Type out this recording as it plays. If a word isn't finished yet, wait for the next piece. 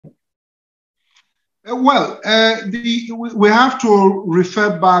We have to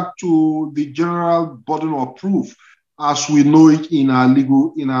refer back to the general burden of proof as we know it in our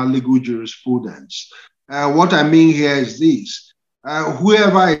legal jurisprudence. What I mean here is this: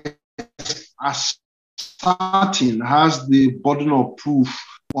 whoever is asserting has the burden of proof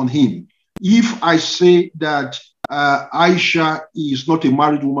on him. If I say that Aisha is not a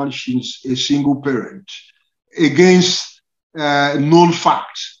married woman, she's a single parent, against known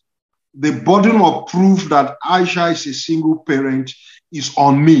facts, the burden of proof that Aisha is a single parent is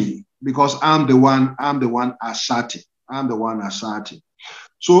on me because I'm the one asserting. I'm the one asserting.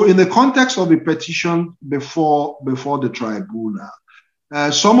 So in the context of the petition before the tribunal,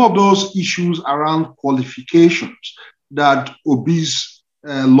 some of those issues around qualifications that Obi's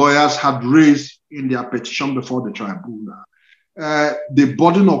lawyers had raised in their petition before the tribunal, the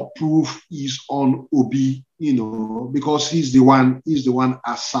burden of proof is on Obi, because he's the one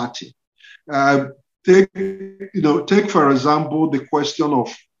asserting. Uh, take for example the question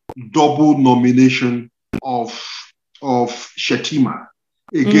of double nomination of Shetima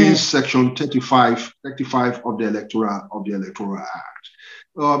against Section 35 of the Electoral Act.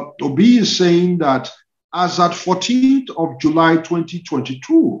 Obi is saying that as at 14th of July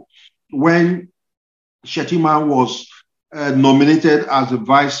 2022, when Shetima was nominated as a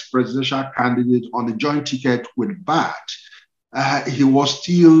vice presidential candidate on the joint ticket with BAT, he was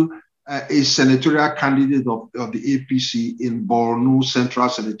still a senatorial candidate of the APC in Borno Central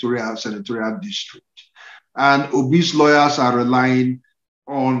Senatorial District. And Obi's lawyers are relying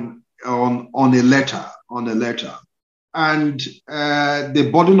on a letter. And the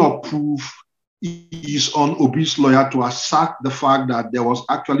burden of proof is on Obi's lawyer to assert the fact that there was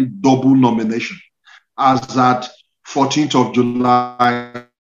actually double nomination as at 14th of July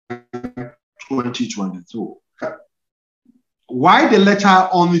 2022. Why the letter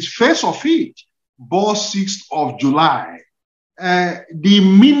on its face of it bore 6th of July,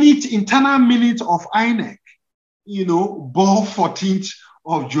 the internal minute of INEC, bore 14th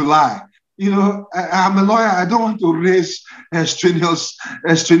of July. I'm a lawyer. I don't want to raise extraneous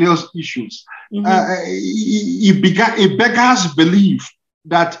issues. It beggars belief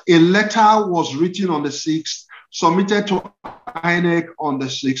that a letter was written on the 6th, submitted to INEC on the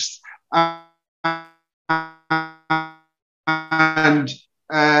 6th, and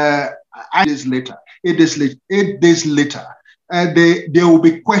 8 days later, there will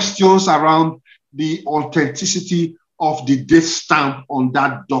be questions around the authenticity of the date stamp on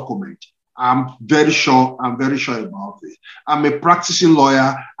that document. I'm very sure about it. I'm a practicing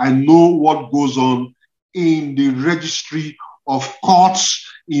lawyer. I know what goes on in the registry of courts,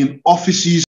 in offices.